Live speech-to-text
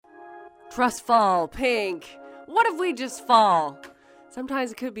Trust fall, pink. What if we just fall?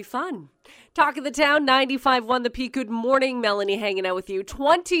 Sometimes it could be fun. Talk of the town, 95.1 The Peak. Good morning, Melanie hanging out with you.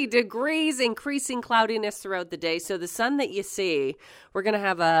 20 degrees, increasing cloudiness throughout the day. So the sun that you see, we're going to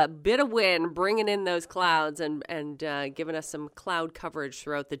have a bit of wind bringing in those clouds and giving us some cloud coverage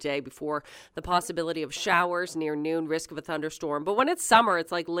throughout the day before the possibility of showers near noon, risk of a thunderstorm. But when it's summer,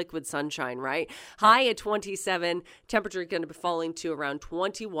 it's like liquid sunshine, right? High at 27, temperature going to be falling to around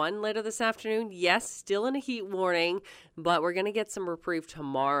 21 later this afternoon. Yes, still in a heat warning, but we're going to get some reprieve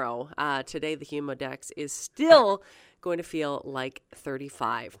tomorrow. Today, the humidex is still going to feel like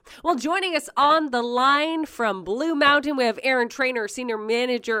 35. Well, joining us on the line from Blue Mountain, we have Erin Trainer, Senior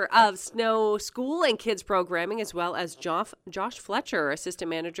Manager of Snow School and Kids Programming, as well as Josh Fletcher, Assistant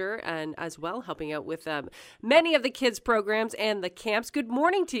Manager, and as well helping out with many of the kids programs and the camps. Good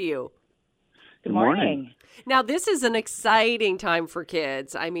morning to you. Good morning. Now, this is an exciting time for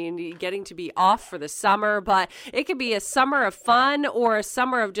kids. I mean, getting to be off for the summer, but it could be a summer of fun or a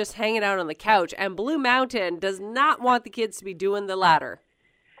summer of just hanging out on the couch. And Blue Mountain does not want the kids to be doing the latter.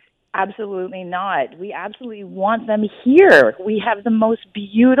 Absolutely not. We absolutely want them here. We have the most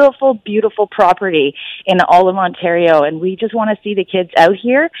beautiful, beautiful property in all of Ontario, and we just want to see the kids out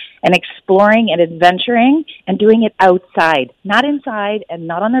here and exploring and adventuring and doing it outside, not inside and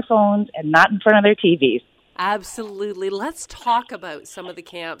not on their phones and not in front of their TVs. Absolutely. Let's talk about some of the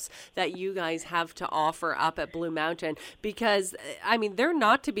camps that you guys have to offer up at Blue Mountain because, I mean, they're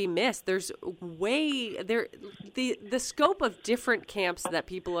not to be missed. There's the scope of different camps that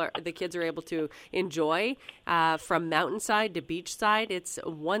the kids are able to enjoy from mountainside to beachside. It's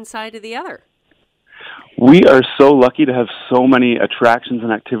one side to the other. We are so lucky to have so many attractions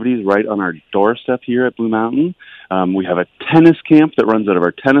and activities right on our doorstep here at Blue Mountain. We have a tennis camp that runs out of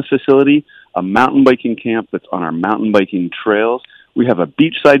our tennis facility, a mountain biking camp that's on our mountain biking trails. We have a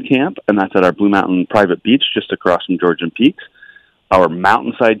beachside camp, and that's at our Blue Mountain private beach just across from Georgian Peaks. Our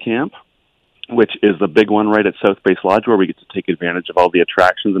mountainside camp, which is the big one right at South Base Lodge, where we get to take advantage of all the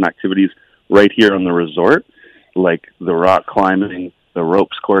attractions and activities right here on the resort, like the rock climbing, the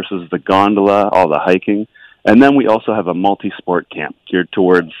ropes courses, the gondola, all the hiking. And then we also have a multi-sport camp geared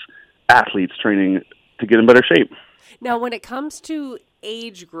towards athletes training to get in better shape. Now, when it comes to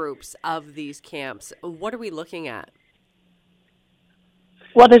age groups of these camps, what are we looking at?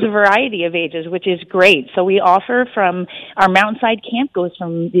 Well, there's a variety of ages, which is great. So we offer from our mountainside camp goes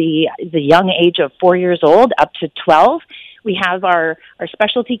from the young age of 4 years old up to 12. We have our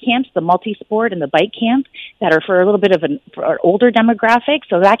specialty camps, the multi-sport and the bike camp, that are for a little bit of for our older demographic,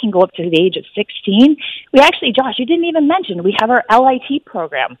 so that can go up to the age of 16. We actually, Josh, you didn't even mention, we have our LIT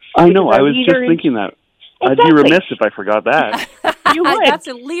program. I know, I was just thinking that. Exactly. I'd be remiss if I forgot that. You would. That's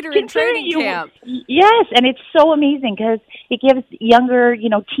a leader in training camp. Yes, and it's so amazing because it gives younger,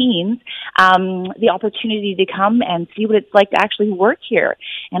 teens the opportunity to come and see what it's like to actually work here.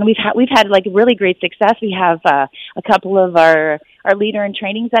 And we've had like really great success. We have a couple of our leader in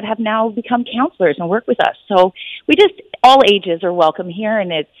trainings that have now become counselors and work with us. So all ages are welcome here,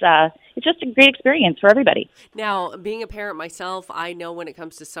 and it's just a great experience for everybody. Now, being a parent myself, I know when it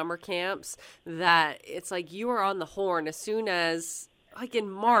comes to summer camps that it's like you are on the horn as soon as, like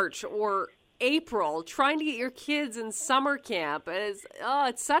in March or April, trying to get your kids in summer camp.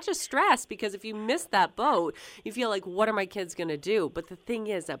 It's such a stress because if you miss that boat, you feel like, what are my kids going to do? But the thing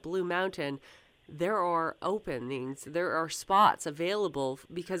is, at Blue Mountain, there are openings, there are spots available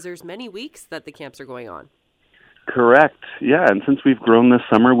because there's many weeks that the camps are going on. Correct. Yeah, and since we've grown this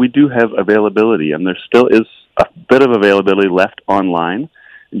summer, we do have availability, and there still is a bit of availability left online.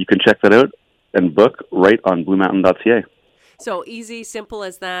 And you can check that out and book right on bluemountain.ca. So easy, simple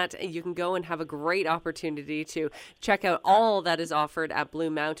as that. You can go and have a great opportunity to check out all that is offered at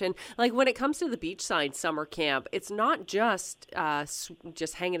Blue Mountain. Like when it comes to the beachside summer camp, it's not just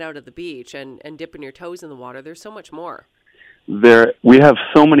hanging out at the beach and dipping your toes in the water. There's so much more. We have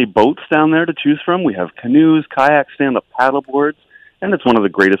so many boats down there to choose from. We have canoes, kayaks, stand-up paddle boards, and it's one of the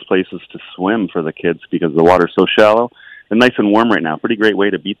greatest places to swim for the kids because the water's so shallow and nice and warm right now. Pretty great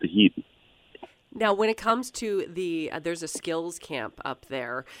way to beat the heat. Now, when it comes to there's a skills camp up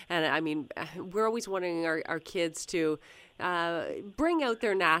there, and I mean, we're always wanting our kids to bring out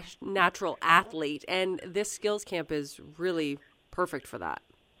their natural athlete, and this skills camp is really perfect for that.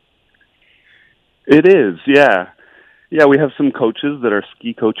 It is, yeah. Yeah, we have some coaches that are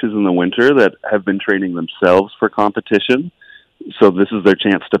ski coaches in the winter that have been training themselves for competition. So this is their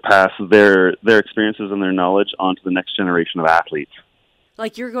chance to pass their experiences and their knowledge on to the next generation of athletes.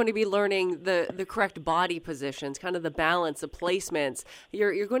 Like you're going to be learning the correct body positions, kind of the balance, the placements.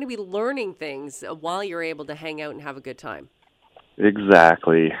 You're going to be learning things while you're able to hang out and have a good time.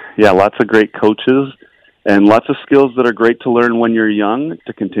 Exactly. Yeah, lots of great coaches and lots of skills that are great to learn when you're young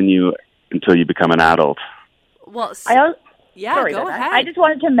to continue until you become an adult. Well, Sorry go about that. ahead. I just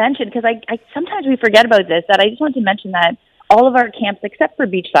wanted to mention, because I sometimes we forget about this, that I just wanted to mention that all of our camps, except for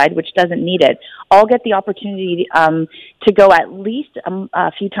Beachside, which doesn't need it, all get the opportunity to go at least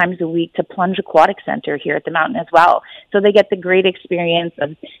a few times a week to Plunge Aquatic Center here at the mountain as well. So they get the great experience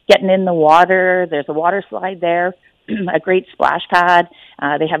of getting in the water. There's a water slide there, a great splash pad.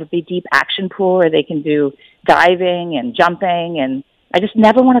 They have a big deep action pool where they can do diving and jumping, and I just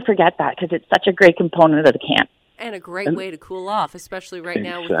never want to forget that because it's such a great component of the camp. And a great way to cool off, especially right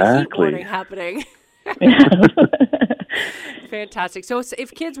now with the heat warning happening. Fantastic. So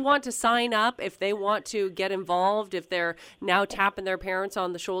if kids want to sign up, if they want to get involved, if they're now tapping their parents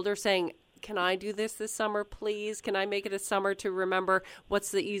on the shoulder saying, can I do this summer, please? Can I make it a summer to remember?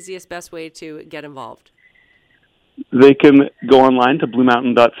 What's the easiest, best way to get involved? They can go online to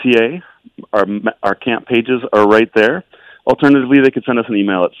bluemountain.ca. Our camp pages are right there. Alternatively, they could send us an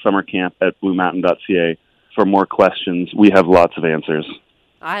email at summercamp@bluemountain.ca for more questions. We have lots of answers.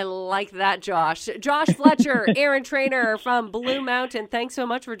 I like that, Josh. Josh Fletcher, Erin trainer from Blue Mountain. Thanks so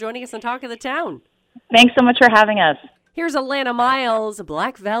much for joining us on Talk of the Town. Thanks so much for having us. Here's Alana Miles,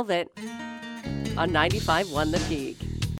 Black Velvet on 95.1 The Peak.